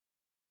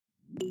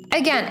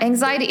Again,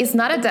 anxiety is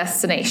not a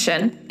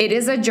destination, it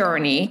is a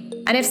journey.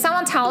 And if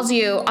someone tells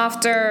you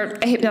after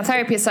a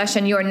hypnotherapy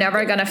session you're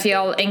never going to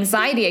feel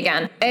anxiety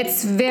again,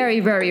 it's very,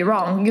 very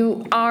wrong.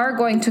 You are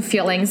going to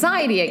feel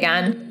anxiety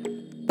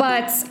again.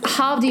 But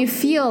how do you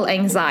feel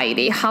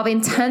anxiety? How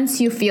intense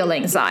you feel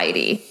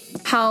anxiety?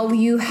 How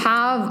you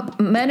have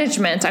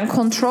management and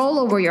control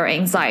over your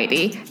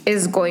anxiety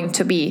is going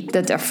to be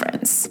the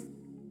difference.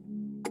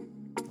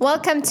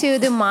 Welcome to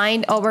the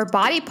Mind Over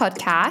Body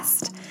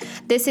podcast.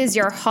 This is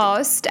your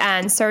host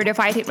and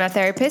certified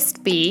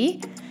hypnotherapist, B.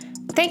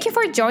 Thank you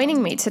for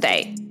joining me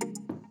today.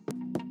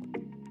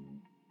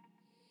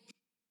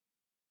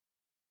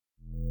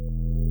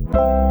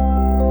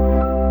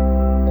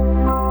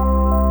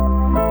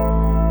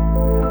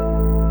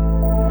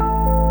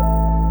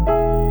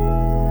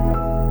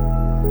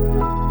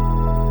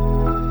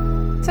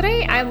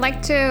 Today, I'd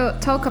like to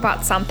talk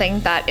about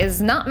something that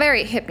is not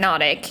very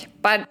hypnotic,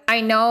 but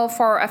I know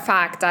for a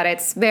fact that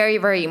it's very,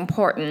 very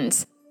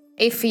important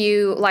if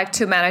you like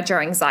to manage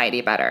your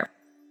anxiety better.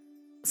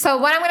 So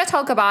what I'm going to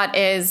talk about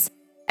is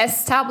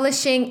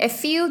establishing a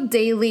few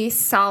daily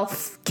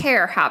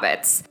self-care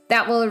habits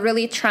that will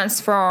really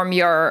transform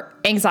your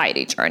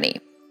anxiety journey.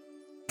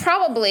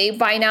 Probably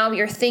by now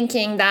you're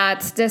thinking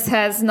that this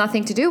has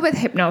nothing to do with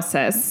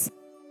hypnosis,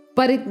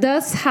 but it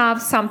does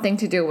have something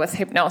to do with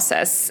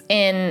hypnosis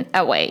in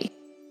a way.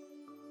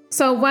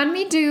 So when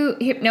we do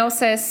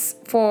hypnosis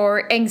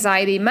for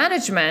anxiety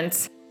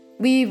management,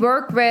 we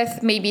work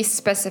with maybe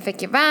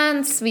specific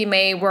events, we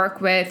may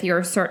work with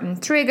your certain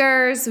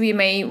triggers, we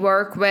may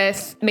work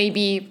with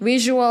maybe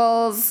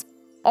visuals,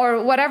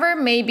 or whatever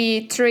may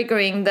be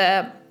triggering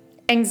the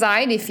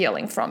anxiety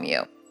feeling from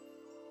you.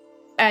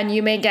 And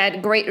you may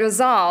get great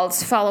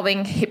results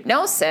following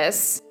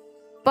hypnosis,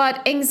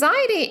 but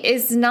anxiety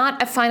is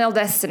not a final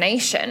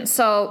destination.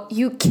 So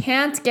you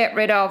can't get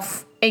rid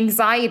of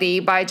anxiety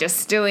by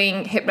just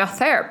doing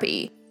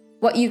hypnotherapy.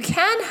 What you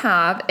can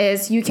have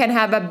is you can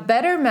have a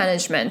better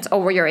management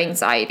over your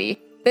anxiety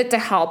with the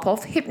help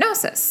of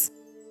hypnosis.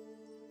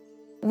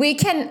 We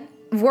can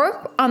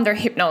work under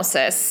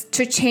hypnosis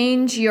to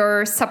change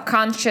your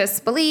subconscious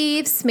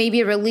beliefs,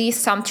 maybe release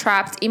some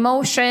trapped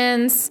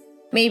emotions,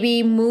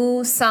 maybe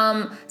move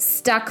some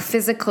stuck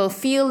physical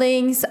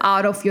feelings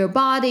out of your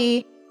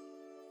body.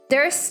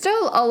 There's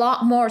still a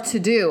lot more to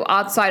do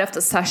outside of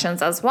the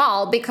sessions as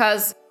well,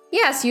 because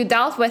yes, you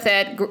dealt with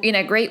it in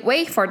a great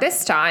way for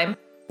this time.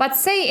 But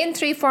say in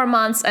 3-4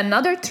 months,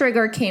 another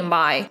trigger came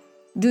by.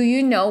 Do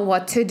you know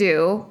what to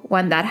do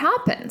when that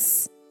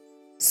happens?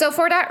 So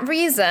for that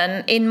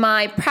reason, in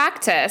my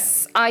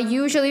practice, I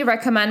usually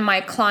recommend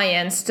my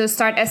clients to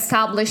start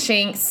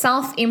establishing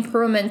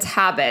self-improvement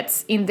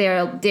habits in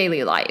their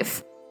daily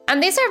life.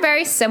 And these are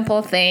very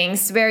simple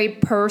things, very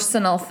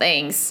personal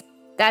things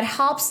that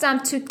helps them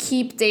to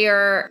keep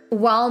their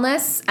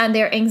wellness and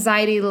their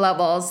anxiety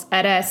levels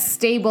at a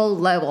stable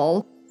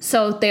level,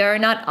 so they are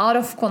not out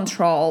of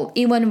control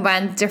even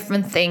when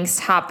different things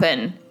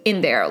happen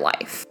in their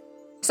life.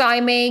 So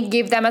I may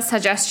give them a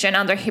suggestion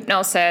under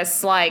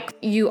hypnosis, like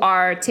you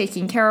are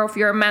taking care of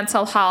your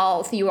mental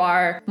health, you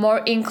are more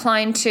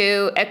inclined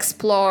to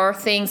explore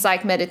things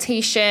like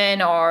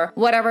meditation or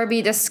whatever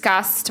we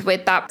discussed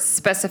with that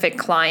specific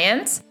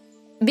client.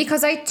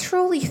 Because I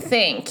truly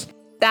think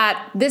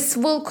that this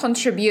will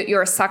contribute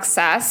your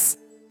success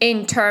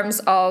in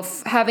terms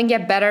of having a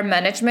better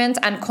management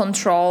and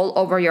control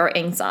over your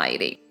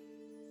anxiety.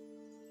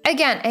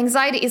 Again,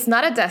 anxiety is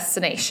not a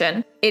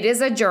destination, it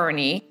is a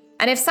journey.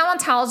 And if someone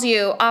tells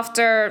you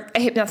after a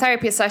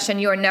hypnotherapy session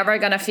you're never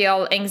going to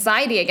feel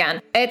anxiety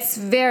again, it's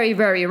very,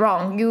 very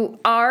wrong. You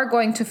are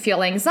going to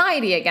feel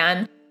anxiety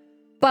again.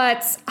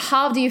 But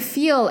how do you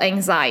feel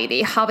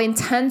anxiety? How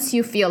intense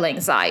you feel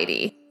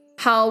anxiety?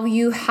 How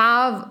you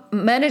have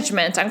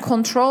management and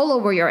control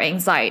over your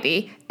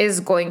anxiety is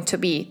going to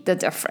be the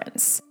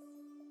difference.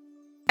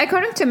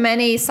 According to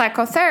many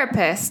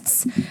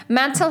psychotherapists,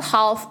 mental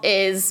health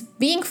is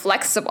being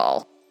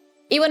flexible,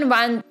 even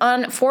when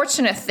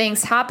unfortunate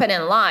things happen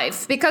in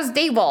life, because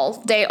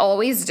they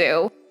always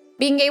do.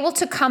 Being able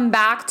to come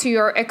back to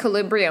your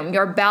equilibrium,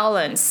 your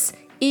balance,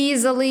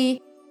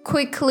 easily,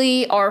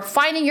 quickly, or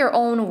finding your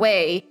own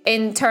way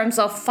in terms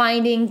of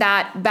finding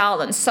that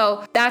balance.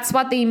 So that's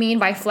what they mean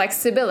by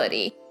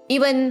flexibility.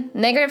 Even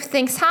negative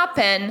things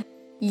happen,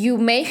 you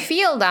may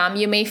feel them,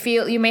 you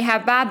may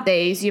have bad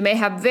days, you may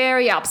have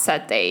very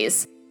upset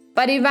days,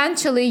 but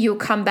eventually you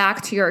come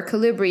back to your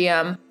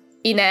equilibrium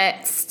in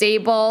a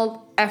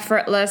stable,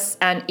 effortless,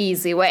 and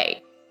easy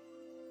way.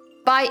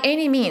 By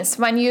any means,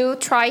 when you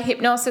try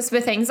hypnosis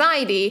with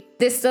anxiety,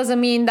 this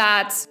doesn't mean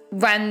that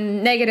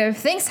when negative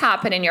things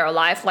happen in your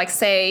life, like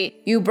say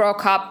you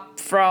broke up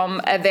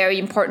from a very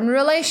important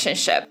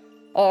relationship,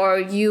 or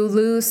you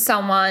lose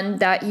someone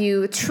that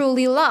you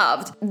truly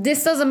loved,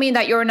 this doesn't mean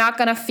that you're not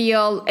going to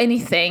feel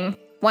anything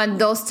when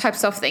those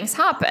types of things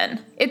happen.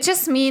 It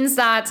just means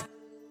that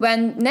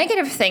when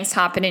negative things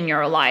happen in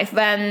your life,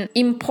 when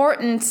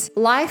important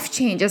life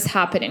changes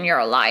happen in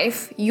your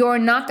life, you're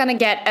not going to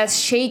get as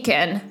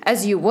shaken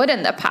as you would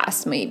in the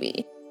past,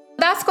 maybe.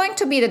 That's going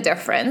to be the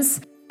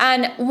difference.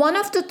 And one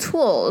of the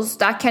tools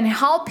that can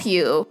help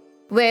you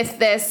with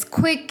this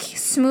quick,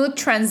 smooth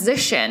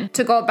transition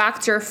to go back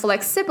to your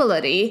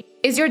flexibility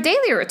is your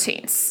daily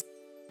routines.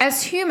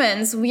 As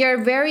humans, we are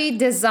very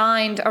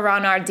designed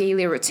around our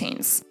daily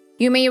routines.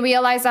 You may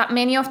realize that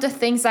many of the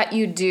things that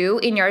you do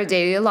in your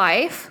daily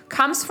life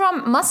comes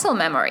from muscle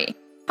memory.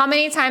 How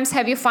many times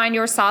have you find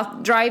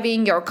yourself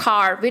driving your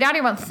car without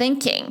even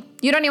thinking?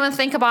 You don't even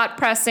think about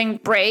pressing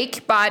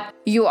brake, but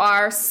you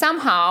are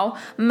somehow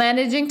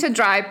managing to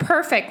drive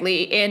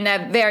perfectly in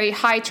a very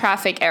high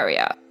traffic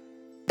area.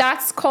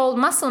 That's called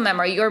muscle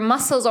memory. Your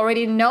muscles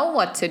already know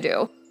what to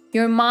do.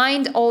 Your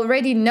mind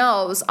already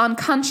knows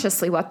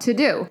unconsciously what to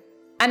do.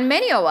 And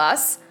many of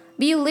us,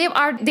 we live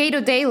our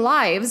day-to-day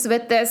lives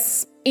with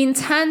this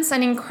intense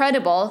and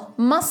incredible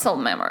muscle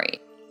memory.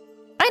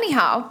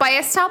 Anyhow, by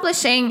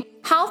establishing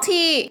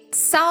healthy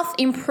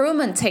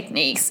self-improvement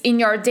techniques in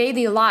your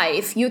daily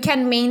life, you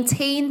can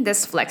maintain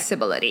this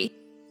flexibility.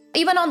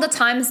 Even on the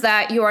times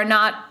that you are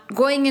not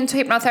going into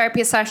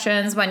hypnotherapy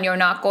sessions, when you're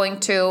not going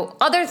to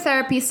other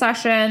therapy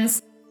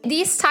sessions,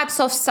 these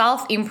types of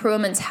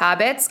self-improvement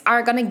habits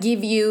are going to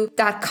give you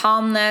that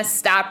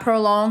calmness, that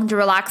prolonged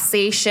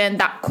relaxation,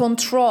 that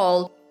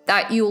control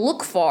that you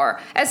look for,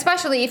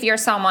 especially if you're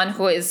someone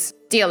who is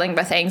dealing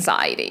with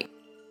anxiety.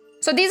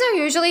 So these are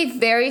usually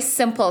very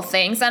simple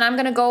things, and I'm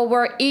going to go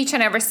over each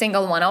and every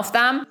single one of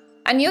them.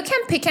 And you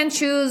can pick and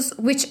choose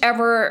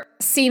whichever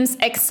seems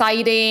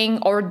exciting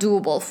or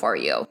doable for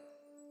you.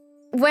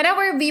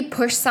 Whenever we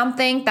push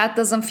something that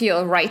doesn't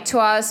feel right to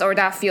us or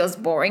that feels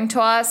boring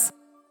to us,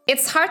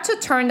 it's hard to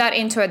turn that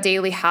into a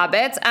daily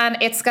habit, and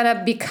it's going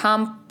to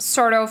become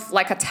sort of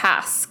like a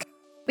task.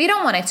 We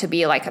don't want it to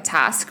be like a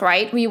task,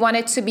 right? We want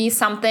it to be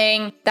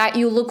something that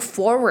you look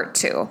forward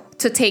to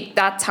take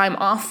that time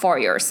off for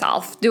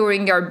yourself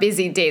during your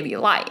busy daily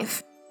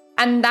life.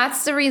 And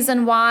that's the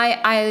reason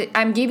why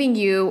I'm giving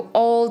you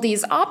all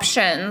these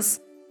options.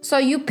 So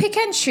you pick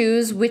and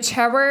choose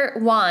whichever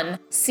one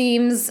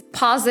seems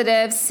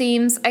positive,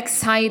 seems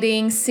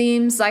exciting,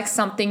 seems like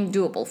something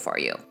doable for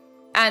you.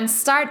 And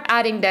start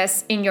adding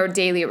this in your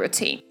daily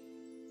routine.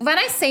 When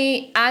I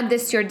say add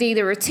this to your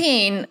daily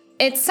routine,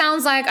 it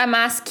sounds like I'm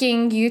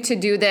asking you to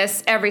do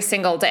this every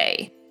single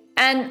day.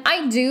 And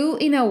I do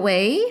in a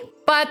way,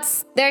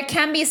 but there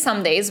can be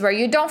some days where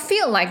you don't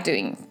feel like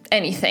doing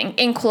anything,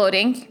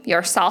 including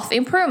your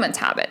self-improvement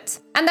habit.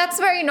 And that's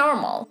very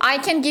normal. I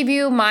can give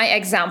you my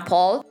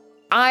example.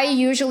 I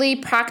usually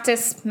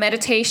practice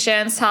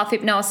meditation,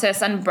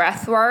 self-hypnosis, and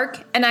breath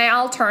work, and I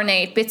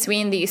alternate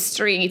between these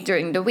three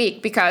during the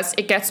week because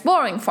it gets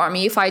boring for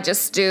me if I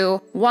just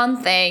do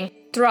one thing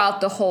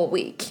throughout the whole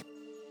week.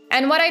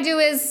 And what I do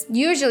is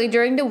usually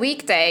during the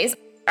weekdays,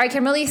 I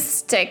can really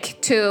stick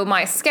to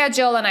my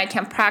schedule and I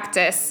can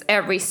practice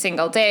every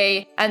single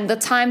day. And the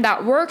time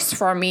that works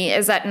for me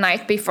is at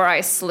night before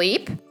I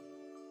sleep.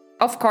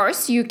 Of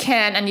course, you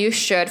can and you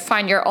should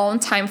find your own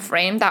time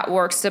frame that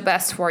works the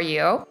best for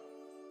you.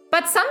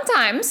 But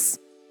sometimes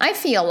I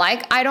feel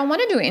like I don't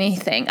want to do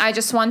anything. I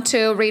just want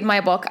to read my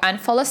book and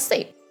fall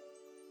asleep.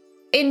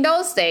 In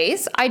those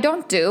days, I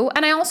don't do,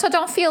 and I also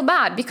don't feel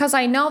bad because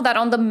I know that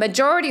on the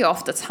majority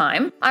of the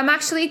time, I'm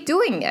actually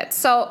doing it.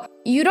 So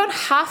you don't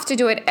have to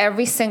do it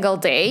every single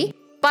day,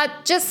 but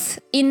just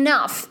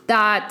enough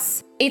that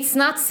it's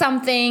not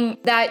something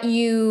that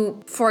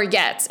you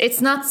forget.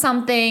 It's not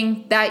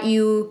something that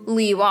you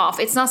leave off.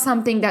 It's not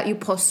something that you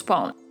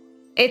postpone.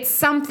 It's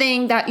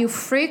something that you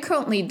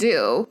frequently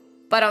do,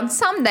 but on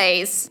some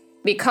days,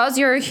 because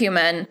you're a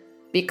human,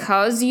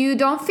 because you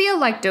don't feel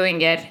like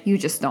doing it, you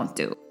just don't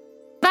do.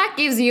 That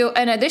gives you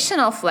an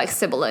additional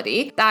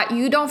flexibility that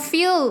you don't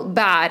feel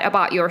bad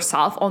about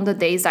yourself on the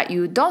days that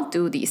you don't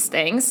do these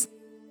things.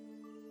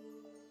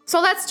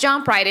 So let's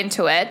jump right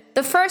into it.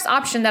 The first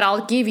option that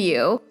I'll give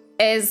you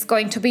is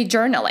going to be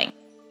journaling.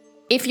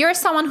 If you're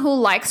someone who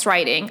likes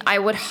writing, I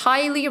would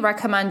highly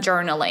recommend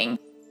journaling.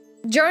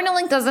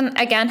 Journaling doesn't,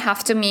 again,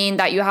 have to mean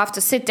that you have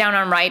to sit down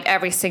and write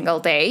every single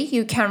day.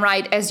 You can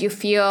write as you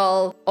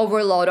feel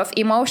overload of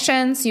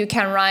emotions. You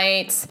can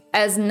write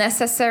as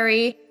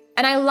necessary.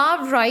 And I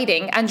love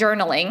writing and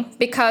journaling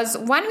because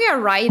when we are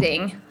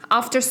writing,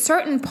 after a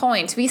certain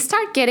point, we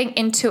start getting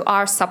into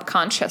our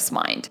subconscious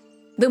mind.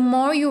 The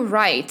more you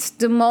write,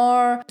 the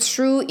more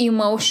true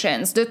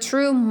emotions, the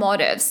true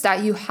motives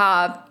that you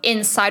have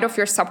inside of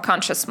your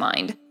subconscious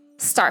mind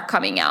start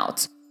coming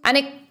out. And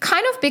it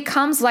kind of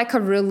becomes like a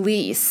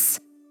release.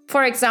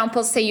 For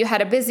example, say you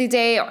had a busy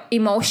day,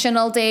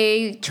 emotional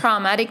day,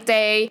 traumatic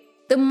day.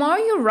 The more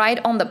you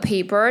write on the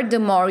paper, the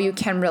more you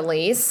can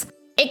release.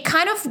 It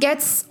kind of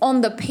gets on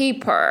the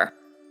paper,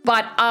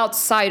 but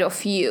outside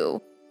of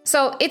you.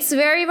 So it's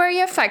very, very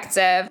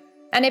effective.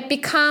 And it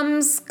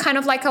becomes kind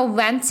of like a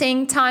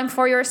venting time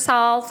for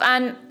yourself.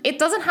 And it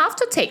doesn't have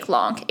to take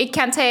long. It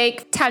can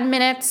take 10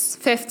 minutes,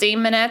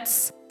 15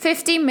 minutes.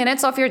 15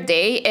 minutes of your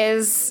day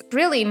is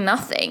really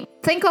nothing.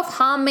 Think of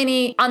how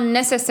many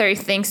unnecessary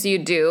things you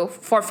do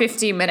for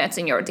 15 minutes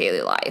in your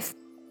daily life.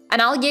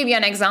 And I'll give you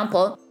an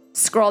example.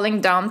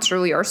 scrolling down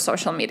through your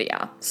social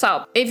media.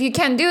 So if you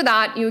can do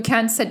that, you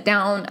can sit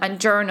down and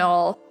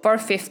journal for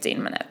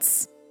 15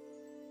 minutes.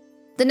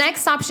 The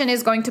next option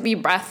is going to be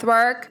breath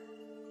work.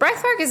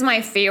 Breath work is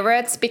my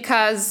favorite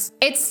because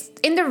it's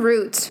in the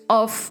root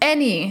of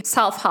any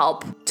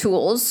self-help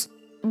tools.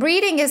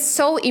 Breathing is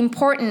so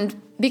important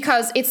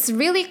because it's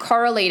really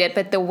correlated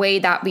with the way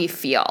that we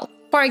feel.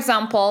 For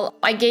example,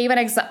 I gave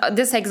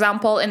this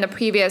example in the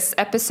previous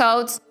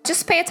episodes.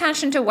 Just pay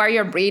attention to where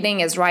your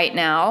breathing is right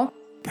now.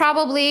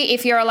 Probably,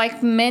 if you're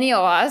like many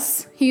of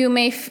us, you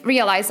may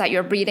realize that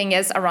your breathing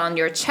is around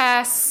your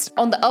chest,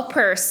 on the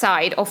upper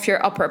side of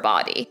your upper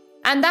body.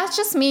 And that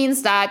just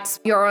means that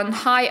you're on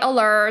high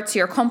alert,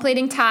 you're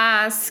completing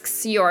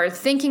tasks, you're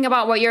thinking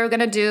about what you're going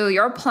to do,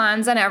 your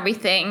plans and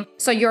everything.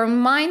 So your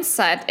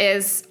mindset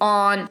is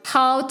on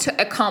how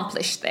to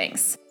accomplish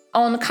things,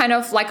 on kind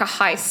of like a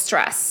high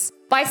stress.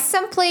 By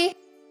simply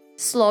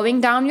slowing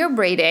down your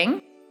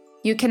breathing,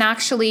 you can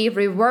actually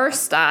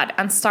reverse that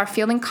and start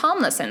feeling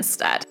calmness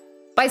instead.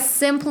 By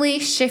simply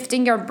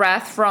shifting your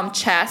breath from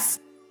chest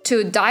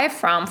to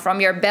diaphragm from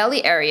your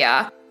belly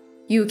area,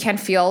 you can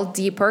feel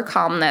deeper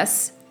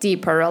calmness,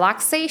 deeper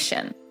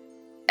relaxation.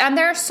 And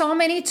there are so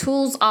many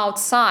tools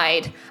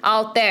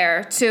out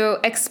there to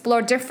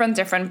explore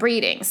different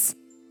breathings.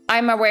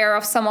 I'm aware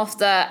of some of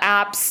the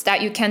apps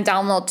that you can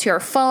download to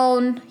your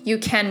phone. You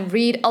can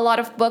read a lot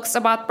of books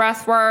about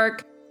breath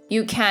work.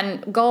 You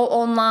can go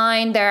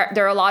online. There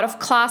are a lot of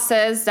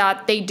classes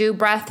that they do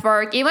breath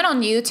work. Even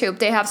on YouTube,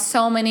 they have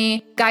so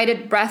many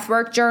guided breath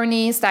work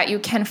journeys that you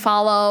can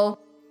follow.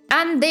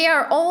 And they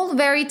are all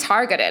very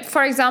targeted.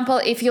 For example,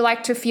 if you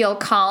like to feel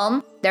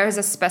calm, there's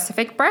a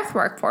specific breath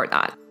work for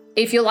that.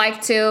 If you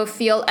like to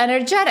feel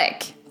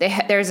energetic,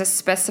 there's a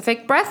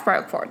specific breath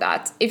work for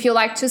that. If you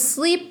like to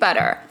sleep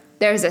better,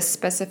 there's a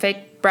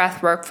specific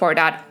breath work for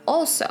that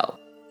also.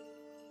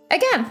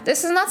 Again,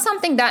 this is not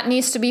something that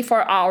needs to be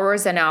for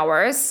hours and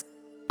hours.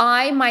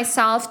 I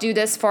myself do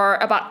this for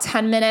about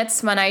 10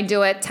 minutes when I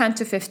do it, 10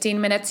 to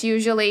 15 minutes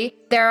usually.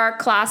 There are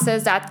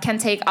classes that can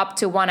take up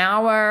to 1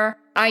 hour.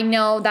 I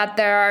know that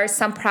there are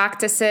some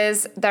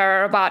practices that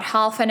are about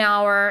half an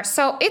hour.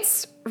 So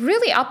it's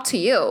really up to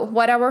you,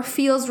 whatever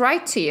feels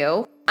right to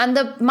you. And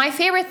my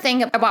favorite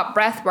thing about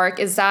breath work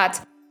is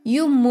that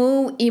you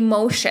move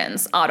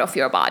emotions out of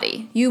your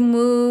body. You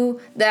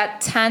move that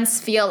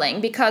tense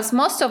feeling because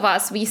most of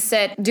us, we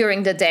sit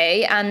during the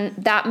day and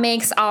that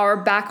makes our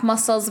back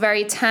muscles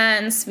very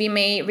tense. We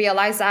may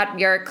realize that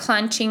we are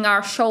clenching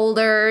our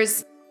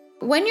shoulders.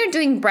 When you're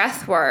doing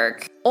breath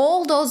work,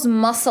 all those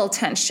muscle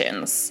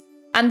tensions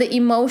and the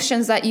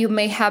emotions that you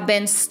may have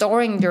been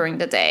storing during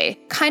the day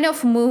kind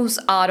of moves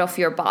out of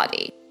your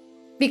body.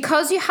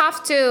 Because you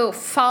have to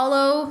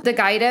follow the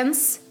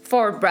guidance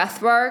for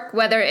breath work,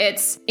 whether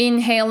it's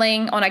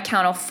inhaling on a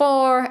count of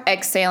 4,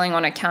 exhaling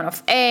on a count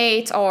of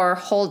 8, or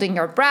holding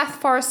your breath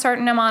for a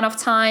certain amount of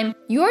time,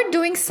 you're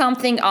doing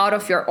something out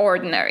of your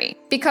ordinary.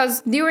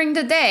 Because during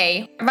the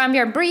day, when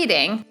we're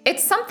breathing,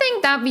 it's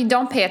something that we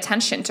don't pay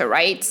attention to,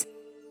 right?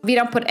 We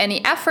don't put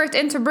any effort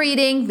into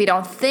breathing. We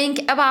don't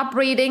think about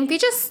breathing. We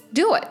just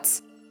do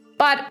it.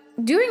 But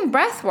during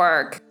breath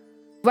work,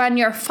 when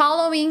you're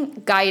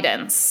following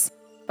guidance,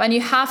 when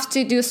you have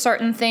to do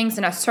certain things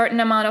in a certain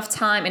amount of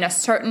time, in a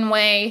certain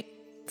way,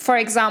 for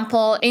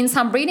example, in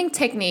some breathing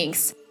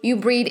techniques, you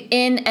breathe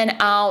in and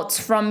out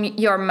from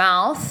your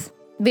mouth,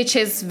 which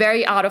is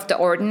very out of the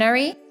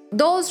ordinary.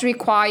 Those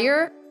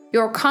require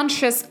your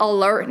conscious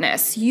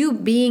alertness, you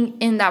being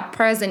in that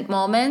present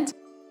moment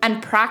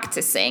and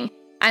practicing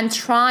and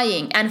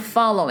trying and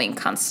following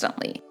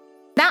constantly.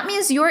 That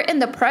means you're in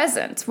the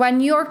present.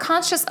 When your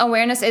conscious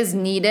awareness is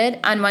needed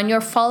and when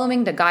you're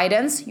following the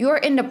guidance, you're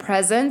in the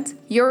present,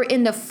 you're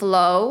in the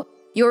flow,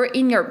 you're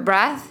in your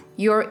breath,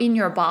 you're in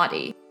your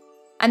body.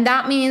 And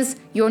that means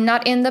you're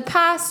not in the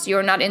past,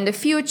 you're not in the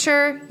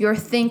future, you're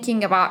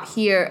thinking about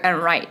here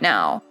and right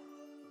now.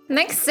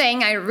 Next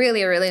thing I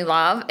really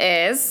love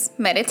is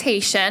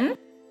meditation.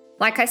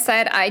 Like I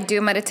said, I do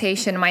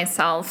meditation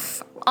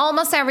myself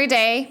almost every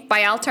day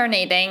by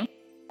alternating.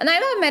 And I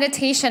love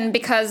meditation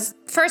because,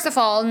 first of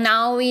all,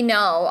 now we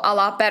know a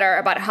lot better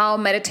about how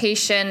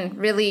meditation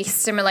really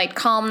stimulates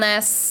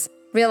calmness,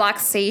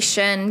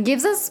 relaxation,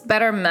 gives us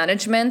better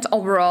management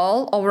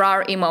overall over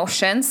our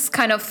emotions,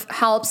 kind of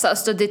helps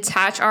us to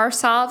detach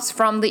ourselves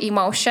from the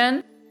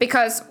emotion.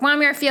 Because when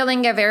we're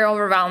feeling a very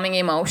overwhelming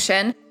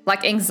emotion,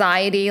 like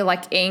anxiety,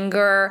 like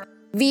anger,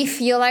 we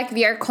feel like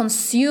we are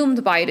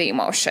consumed by the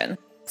emotion.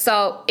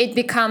 So it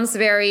becomes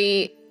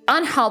very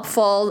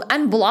unhelpful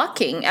and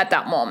blocking at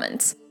that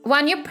moment.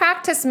 When you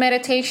practice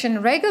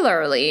meditation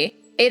regularly,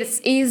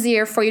 it's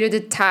easier for you to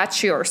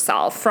detach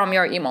yourself from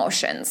your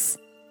emotions.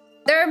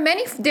 There are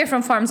many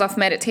different forms of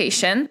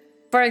meditation.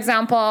 For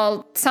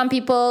example, some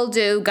people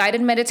do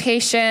guided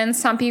meditation,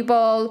 some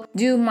people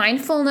do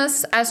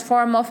mindfulness as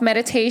form of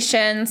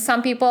meditation,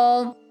 some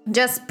people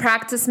just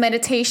practice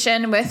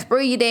meditation with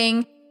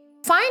breathing.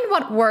 Find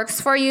what works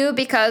for you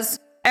because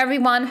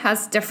everyone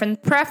has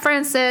different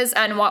preferences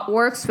and what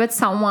works with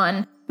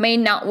someone may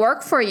not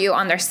work for you,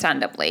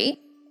 understandably.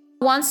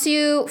 Once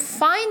you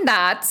find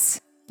that,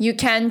 you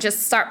can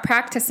just start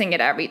practicing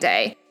it every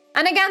day.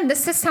 And again,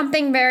 this is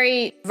something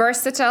very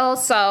versatile.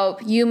 So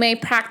you may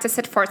practice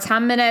it for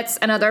 10 minutes.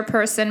 Another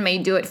person may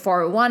do it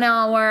for 1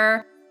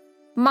 hour.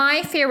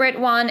 My favorite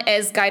one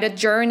is guided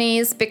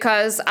journeys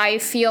because I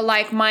feel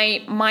like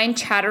my mind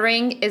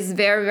chattering is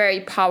very,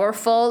 very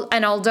powerful.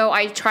 And although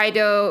I try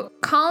to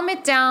calm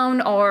it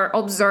down or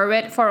observe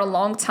it for a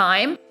long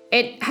time,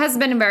 it has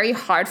been very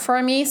hard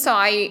for me. So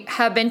I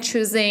have been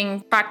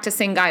choosing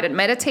practicing guided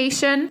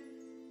meditation.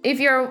 If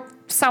you're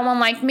someone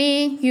like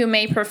me, you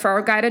may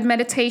prefer guided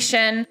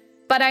meditation.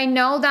 But I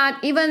know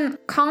that even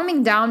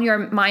calming down your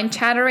mind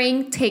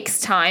chattering takes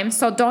time.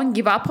 So don't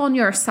give up on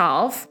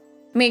yourself.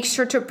 Make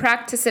sure to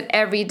practice it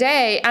every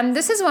day. And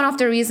this is one of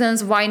the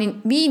reasons why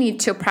we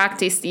need to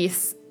practice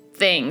these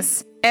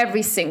things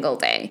every single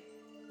day.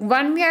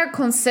 When we are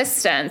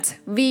consistent,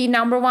 we,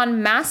 number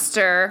one,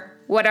 master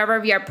whatever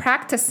we are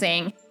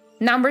practicing.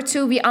 Number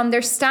two, we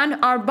understand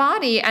our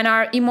body and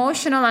our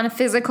emotional and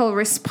physical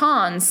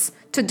response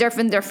to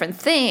different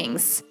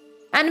things.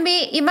 And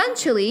we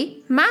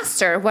eventually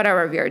master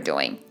whatever we are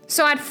doing.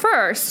 So at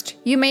first,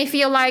 you may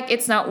feel like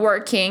it's not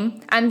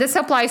working, and this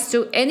applies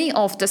to any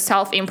of the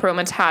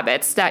self-improvement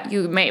habits that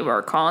you may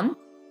work on.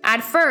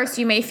 At first,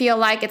 you may feel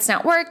like it's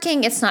not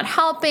working, it's not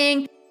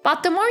helping,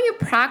 but the more you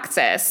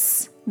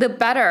practice, the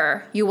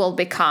better you will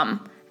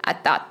become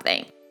at that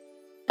thing.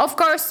 Of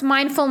course,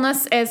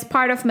 mindfulness is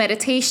part of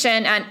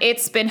meditation, and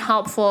it's been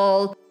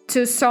helpful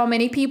to so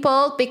many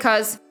people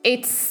because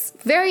it's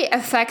very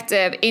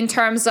effective in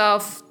terms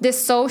of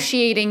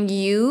dissociating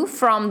you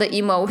from the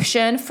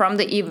emotion, from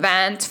the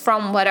event,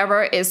 from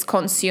whatever is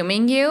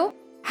consuming you.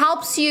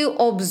 Helps you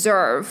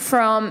observe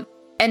from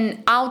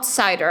an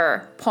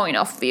outsider point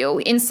of view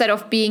instead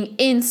of being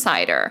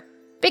insider.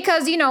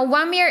 Because,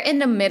 when we are in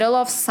the middle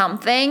of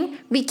something,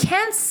 we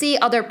can't see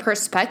other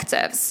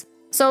perspectives.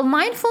 So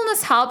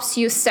mindfulness helps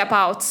you step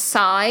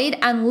outside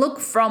and look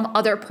from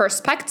other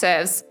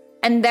perspectives,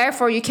 and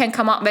therefore you can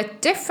come up with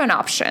different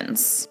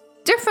options,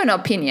 different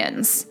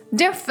opinions,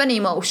 different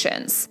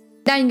emotions.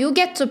 Then you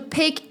get to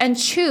pick and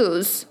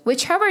choose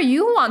whichever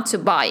you want to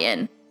buy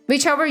in,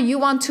 whichever you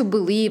want to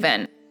believe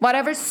in,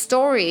 whatever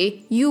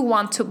story you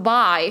want to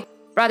buy,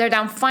 rather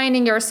than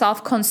finding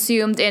yourself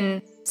consumed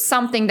in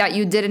something that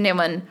you didn't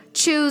even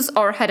choose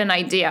or had an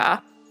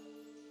idea.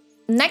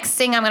 Next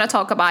thing I'm going to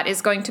talk about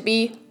is going to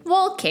be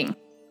walking.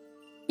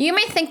 You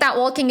may think that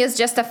walking is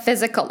just a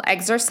physical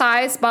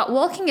exercise, but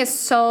walking is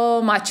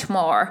so much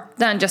more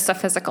than just a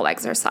physical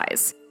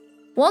exercise.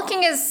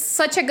 Walking is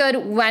such a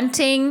good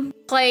venting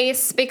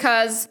place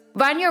because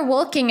when you're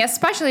walking,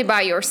 especially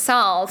by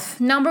yourself,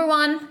 number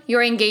one,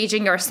 you're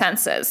engaging your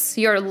senses.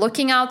 You're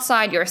looking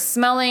outside, you're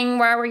smelling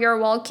wherever you're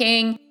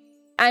walking,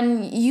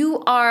 and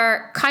you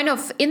are kind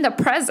of in the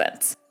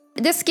present.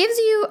 This gives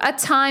you a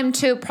time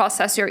to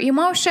process your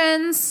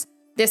emotions.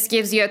 This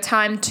gives you a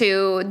time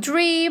to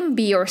dream,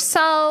 be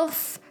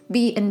yourself,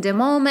 be in the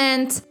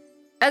moment.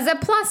 As a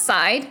plus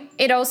side,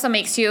 it also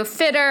makes you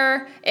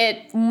fitter.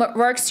 It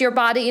works your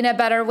body in a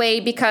better way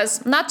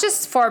because not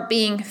just for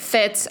being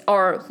fit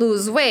or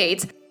lose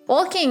weight,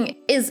 walking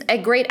is a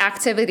great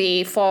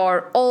activity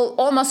for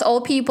almost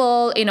all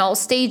people in all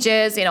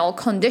stages, in all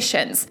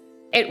conditions.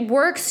 It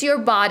works your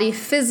body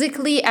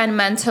physically and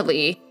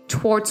mentally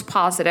towards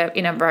positive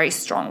in a very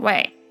strong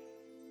way.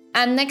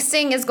 And next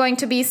thing is going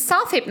to be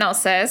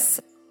self-hypnosis.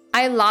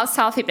 I love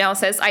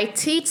self-hypnosis. I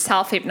teach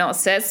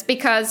self-hypnosis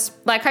because,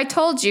 like I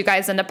told you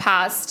guys in the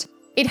past,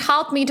 it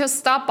helped me to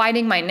stop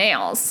biting my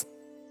nails.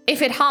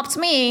 If it helped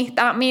me,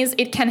 that means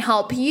it can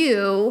help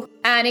you,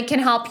 and it can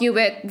help you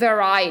with a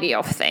variety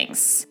of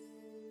things.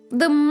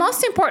 The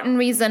most important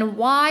reason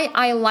why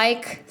I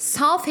like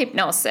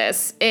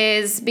self-hypnosis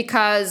is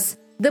because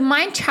the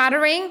mind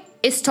chattering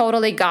is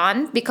totally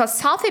gone because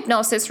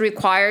self-hypnosis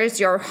requires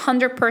your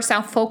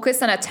 100%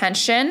 focus and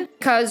attention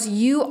because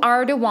you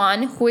are the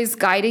one who is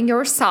guiding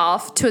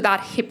yourself to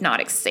that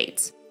hypnotic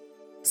state.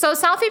 So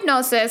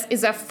self-hypnosis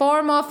is a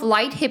form of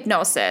light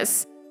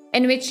hypnosis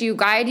in which you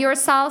guide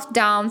yourself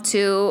down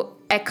to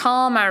a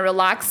calm and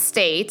relaxed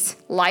state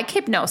like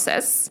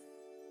hypnosis.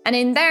 And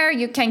in there,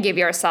 you can give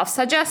yourself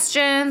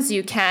suggestions,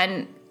 you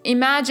can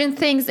imagine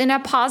things in a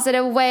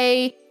positive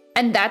way,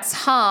 and that's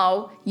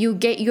how you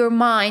get your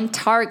mind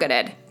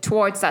targeted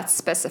towards that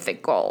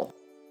specific goal.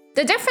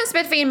 The difference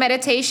between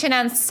meditation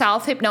and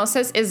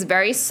self-hypnosis is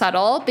very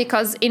subtle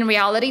because in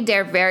reality,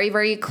 they're very,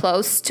 very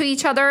close to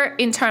each other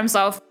in terms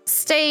of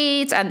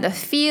state and the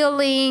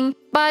feeling.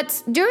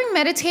 But during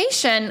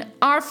meditation,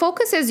 our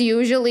focus is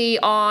usually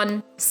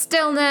on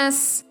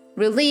stillness,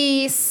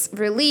 release,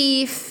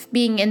 relief,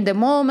 being in the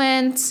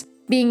moment,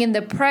 being in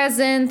the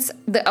present,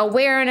 the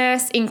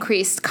awareness,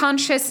 increased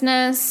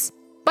consciousness.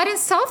 But in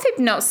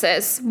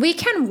self-hypnosis, we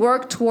can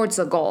work towards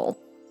a goal.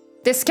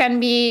 This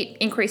can be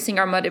increasing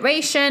our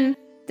motivation.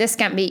 This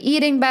can be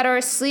eating better,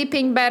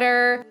 sleeping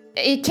better.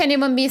 It can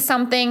even be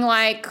something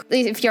like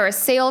if you're a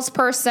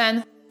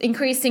salesperson,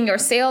 increasing your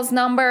sales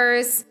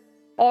numbers.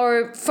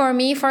 Or for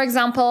me, for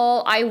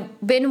example, I've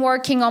been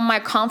working on my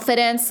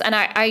confidence and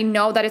I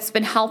know that it's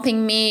been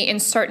helping me in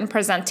certain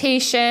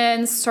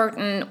presentations,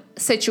 certain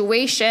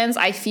situations.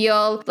 I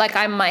feel like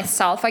I'm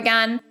myself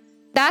again.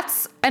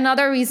 That's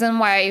another reason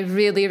why I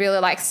really, really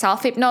like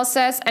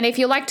self-hypnosis. And if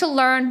you like to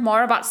learn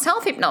more about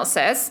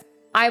self-hypnosis,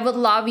 I would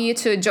love you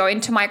to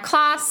join to my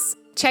class.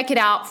 Check it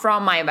out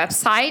from my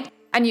website.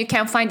 And you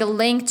can find a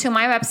link to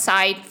my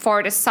website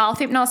for the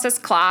self-hypnosis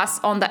class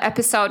on the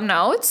episode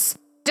notes.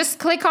 Just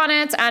click on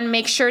it and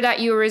make sure that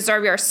you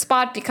reserve your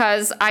spot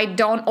because I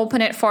don't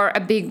open it for a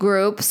big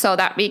group so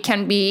that we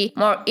can be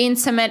more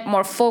intimate,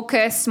 more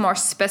focused, more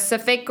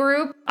specific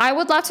group. I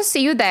would love to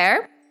see you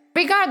there.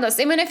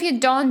 Regardless, even if you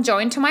don't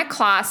join to my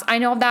class, I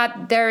know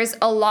that there's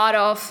a lot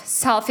of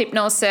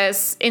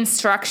self-hypnosis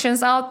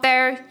instructions out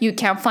there. You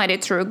can find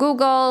it through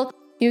Google.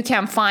 You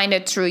can find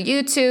it through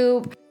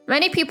YouTube.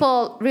 Many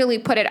people really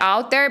put it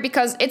out there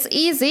because it's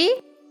easy,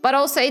 but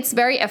also it's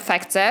very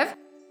effective.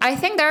 I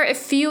think there are a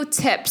few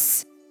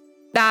tips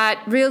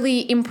that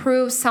really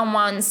improve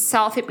someone's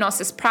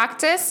self-hypnosis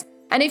practice.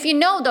 And if you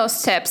know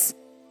those tips,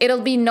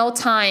 it'll be no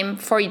time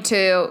for you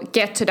to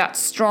get to that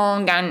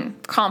strong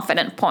and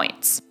confident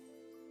point.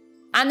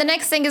 And the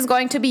next thing is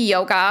going to be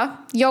yoga.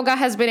 Yoga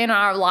has been in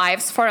our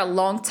lives for a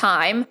long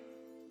time.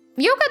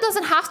 Yoga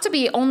doesn't have to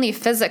be only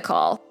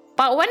physical,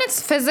 but when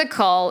it's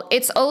physical,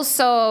 it's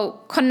also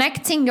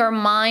connecting your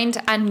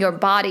mind and your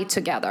body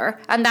together.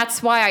 And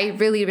that's why I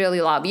really,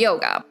 really love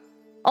yoga.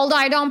 Although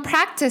I don't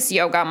practice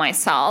yoga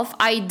myself,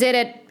 I did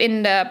it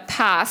in the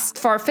past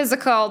for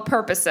physical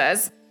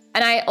purposes.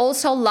 And I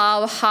also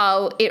love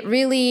how it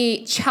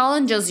really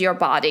challenges your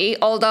body.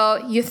 Although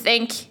you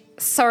think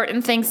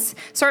certain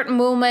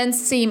movements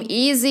seem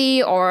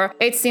easy or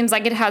it seems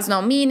like it has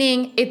no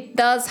meaning, it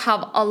does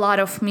have a lot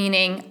of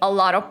meaning, a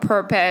lot of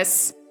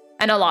purpose,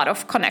 and a lot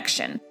of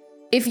connection.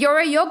 If you're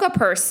a yoga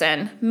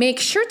person,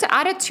 make sure to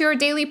add it to your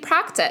daily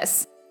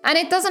practice. And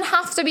it doesn't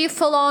have to be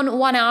full-on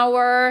 1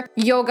 hour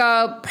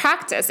yoga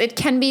practice. It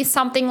can be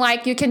something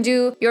like you can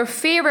do your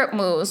favorite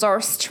moves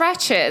or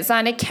stretches,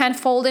 and it can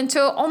fold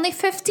into only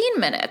 15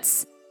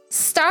 minutes.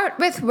 Start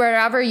with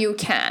wherever you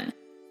can.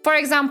 For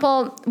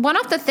example, one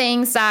of the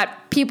things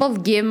that people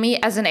give me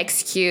as an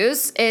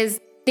excuse is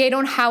they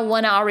don't have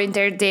 1 hour in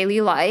their daily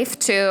life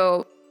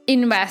to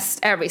invest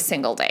every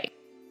single day.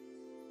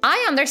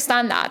 I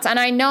understand that, and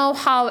I know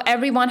how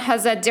everyone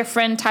has a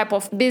different type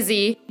of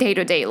busy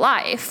day-to-day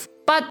life.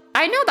 But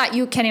I know that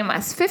you can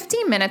invest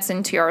 15 minutes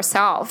into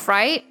yourself,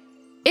 right?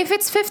 If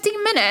it's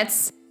 15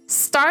 minutes,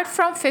 start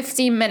from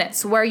 15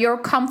 minutes where you're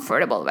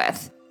comfortable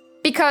with.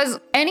 Because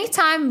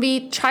anytime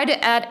we try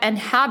to add a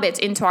habit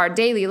into our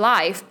daily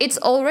life, it's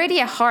already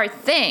a hard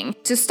thing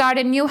to start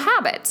a new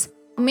habit.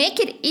 Make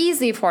it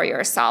easy for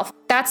yourself.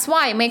 That's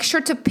why make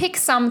sure to pick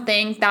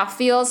something that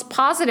feels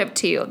positive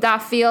to you,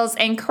 that feels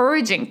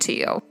encouraging to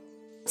you.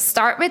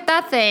 Start with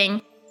that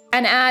thing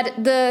and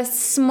add the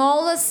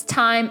smallest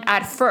time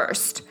at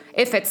first.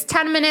 If it's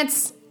 10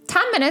 minutes,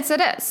 10 minutes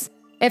it is.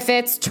 If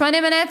it's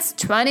 20 minutes,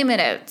 20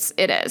 minutes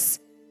it is.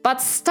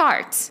 But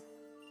start.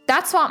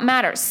 That's what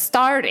matters,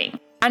 starting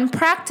and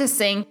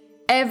practicing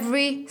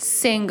every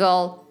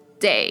single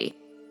day.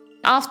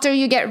 After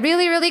you get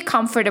really, really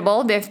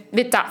comfortable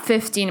with that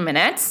 15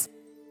 minutes,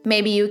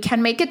 maybe you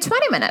can make it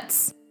 20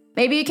 minutes.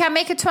 Maybe you can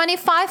make it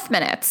 25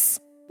 minutes.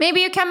 Maybe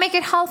you can make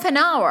it half an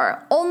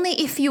hour, only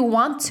if you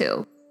want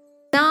to.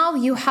 Now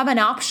you have an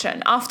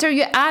option. After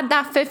you add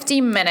that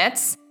 15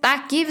 minutes,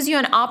 that gives you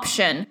an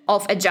option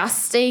of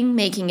adjusting,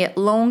 making it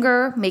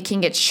longer,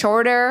 making it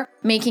shorter,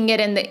 making it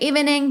in the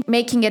evening,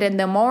 making it in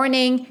the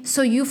morning,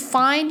 so you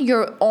find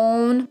your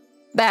own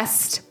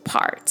best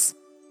parts.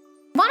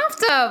 One of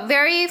the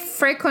very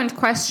frequent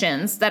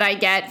questions that I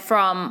get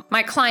from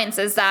my clients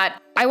is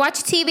that I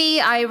watch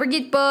TV, I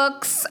read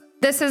books.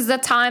 This is the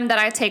time that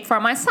I take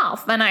for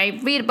myself. When I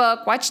read a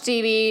book, watch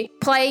TV,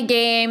 play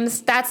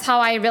games, that's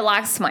how I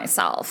relax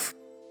myself.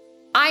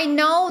 I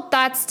know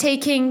that's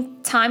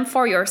taking time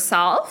for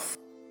yourself,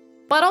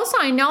 but also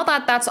I know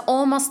that that's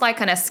almost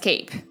like an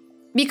escape.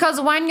 Because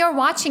when you're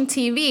watching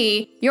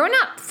TV, you're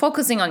not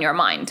focusing on your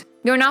mind.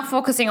 You're not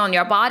focusing on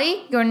your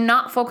body. You're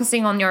not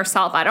focusing on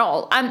yourself at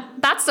all. And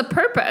that's the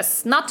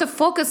purpose, not to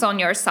focus on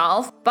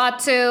yourself, but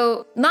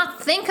to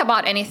not think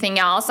about anything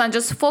else and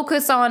just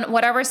focus on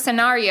whatever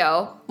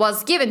scenario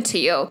was given to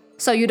you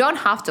so you don't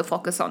have to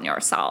focus on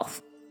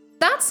yourself.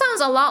 That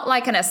sounds a lot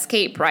like an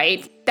escape,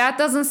 right? That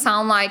doesn't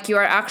sound like you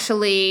are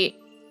actually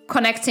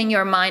connecting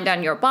your mind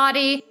and your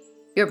body.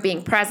 You're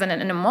being present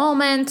in the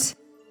moment.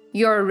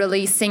 You're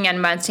releasing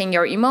and venting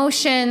your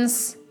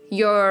emotions.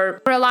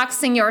 You're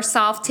relaxing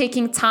yourself,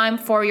 taking time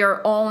for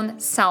your own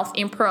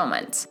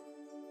self-improvement.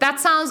 That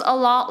sounds a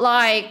lot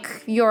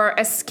like you're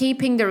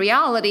escaping the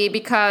reality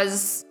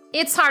because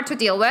it's hard to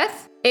deal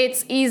with.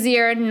 It's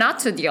easier not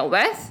to deal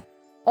with.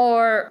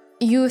 Or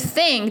you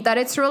think that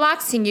it's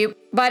relaxing you,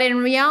 but in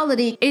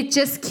reality, it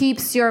just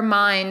keeps your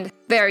mind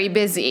very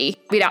busy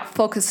without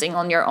focusing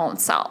on your own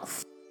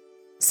self.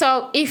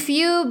 So if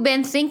you've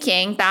been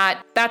thinking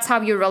that that's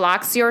how you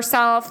relax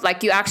yourself,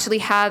 like you actually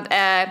have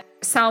a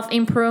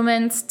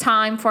self-improvement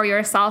time for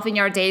yourself in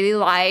your daily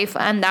life,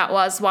 and that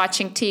was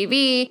watching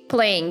TV,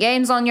 playing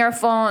games on your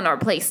phone or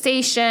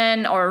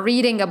PlayStation, or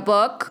reading a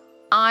book,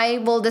 I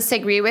will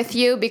disagree with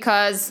you,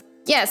 because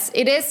yes,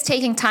 it is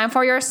taking time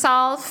for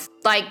yourself.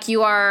 Like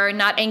you are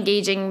not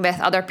engaging with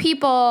other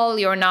people,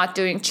 you're not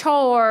doing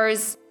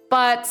chores.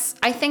 But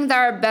I think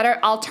there are better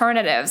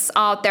alternatives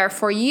out there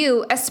for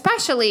you,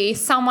 especially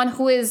someone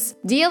who is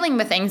dealing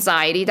with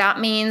anxiety.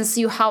 That means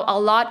you have a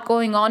lot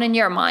going on in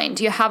your mind.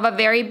 You have a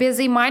very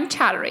busy mind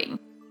chattering.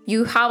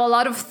 You have a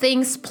lot of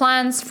things,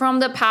 plans from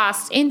the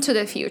past into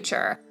the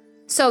future.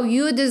 So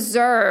you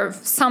deserve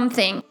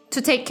something to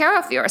take care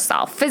of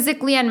yourself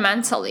physically and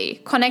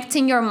mentally,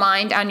 connecting your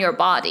mind and your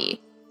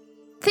body.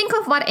 Think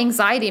of what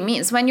anxiety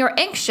means. When you're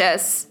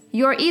anxious,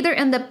 you're either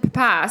in the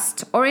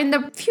past or in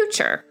the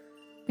future.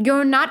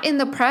 You're not in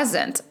the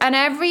present. And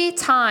every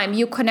time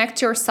you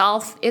connect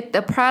yourself in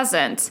the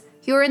present,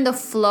 you're in the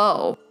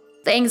flow.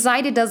 The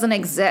anxiety doesn't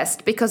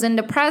exist because in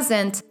the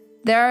present,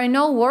 there are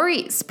no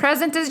worries.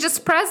 Present is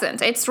just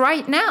present. It's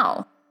right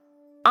now.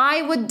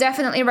 I would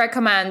definitely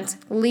recommend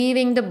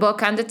leaving the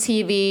book and the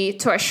TV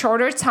to a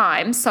shorter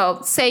time.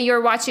 So say you're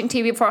watching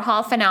TV for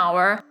half an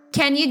hour.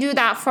 Can you do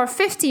that for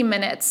 50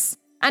 minutes?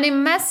 And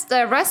invest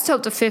the rest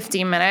of the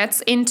 50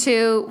 minutes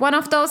into one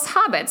of those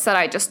habits that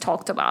I just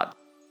talked about.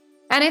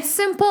 And it's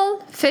simple,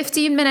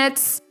 15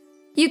 minutes.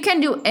 You can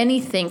do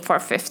anything for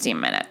 15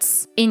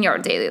 minutes in your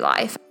daily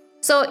life.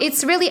 So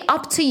it's really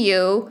up to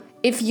you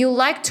if you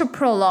like to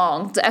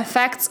prolong the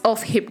effects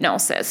of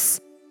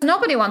hypnosis.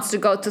 Nobody wants to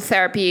go to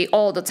therapy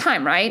all the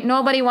time, right?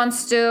 Nobody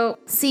wants to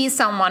see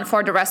someone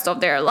for the rest of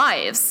their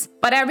lives.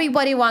 But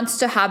everybody wants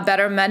to have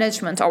better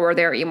management over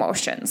their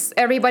emotions.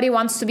 Everybody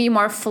wants to be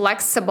more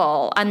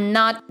flexible and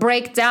not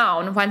break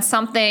down when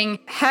something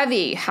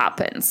heavy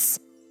happens.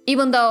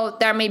 Even though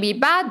there may be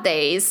bad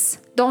days,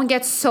 don't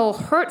get so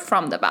hurt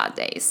from the bad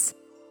days.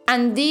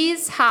 And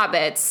these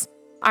habits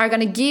are going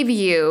to give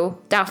you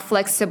that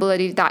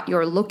flexibility that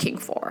you're looking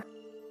for.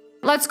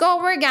 Let's go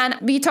over again.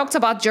 We talked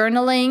about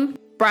journaling,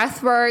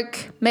 breath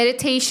work,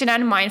 meditation,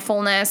 and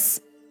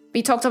mindfulness.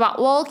 We talked about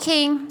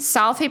walking,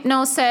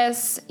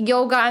 self-hypnosis,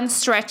 yoga, and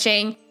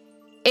stretching.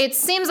 It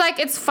seems like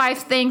it's 5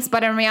 things,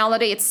 but in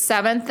reality, it's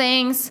 7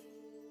 things.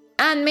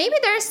 And maybe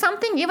there's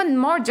something even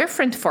more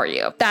different for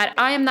you that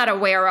I am not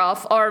aware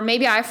of, or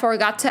maybe I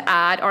forgot to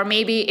add, or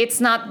maybe it's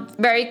not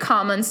very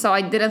common, so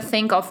I didn't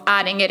think of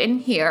adding it in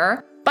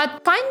here.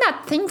 But find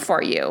that thing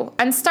for you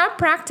and start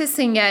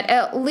practicing it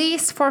at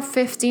least for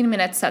 15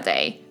 minutes a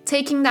day,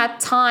 taking that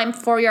time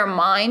for your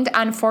mind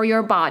and for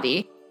your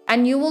body.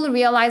 And you will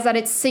realize that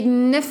it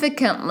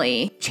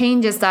significantly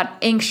changes that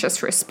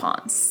anxious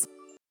response.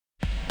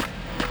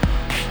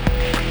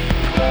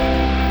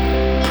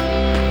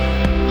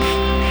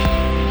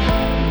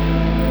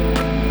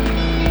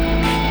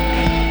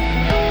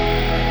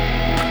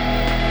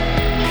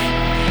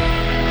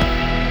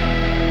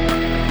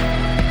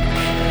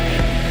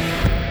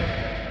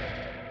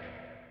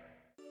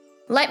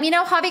 Let me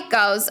know how it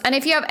goes, and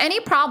if you have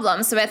any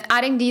problems with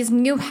adding these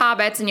new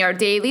habits in your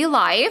daily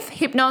life,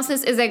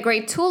 hypnosis is a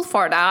great tool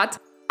for that.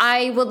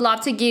 I would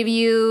love to give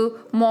you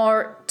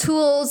more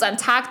tools and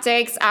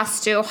tactics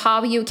as to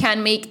how you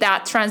can make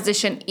that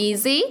transition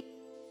easy.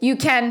 You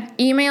can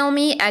email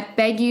me at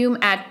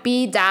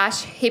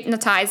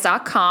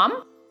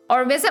begum@b-hypnotize.com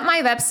or visit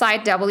my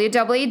website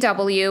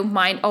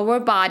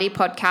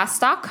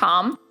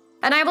www.mindoverbodypodcast.com.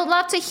 And I would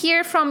love to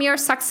hear from your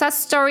success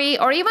story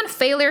or even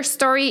failure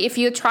story if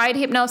you tried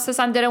hypnosis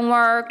and didn't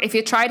work, if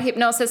you tried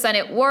hypnosis and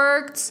it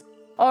worked,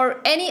 or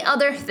any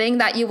other thing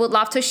that you would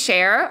love to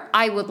share.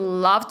 I would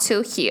love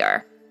to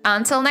hear.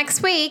 Until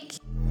next week.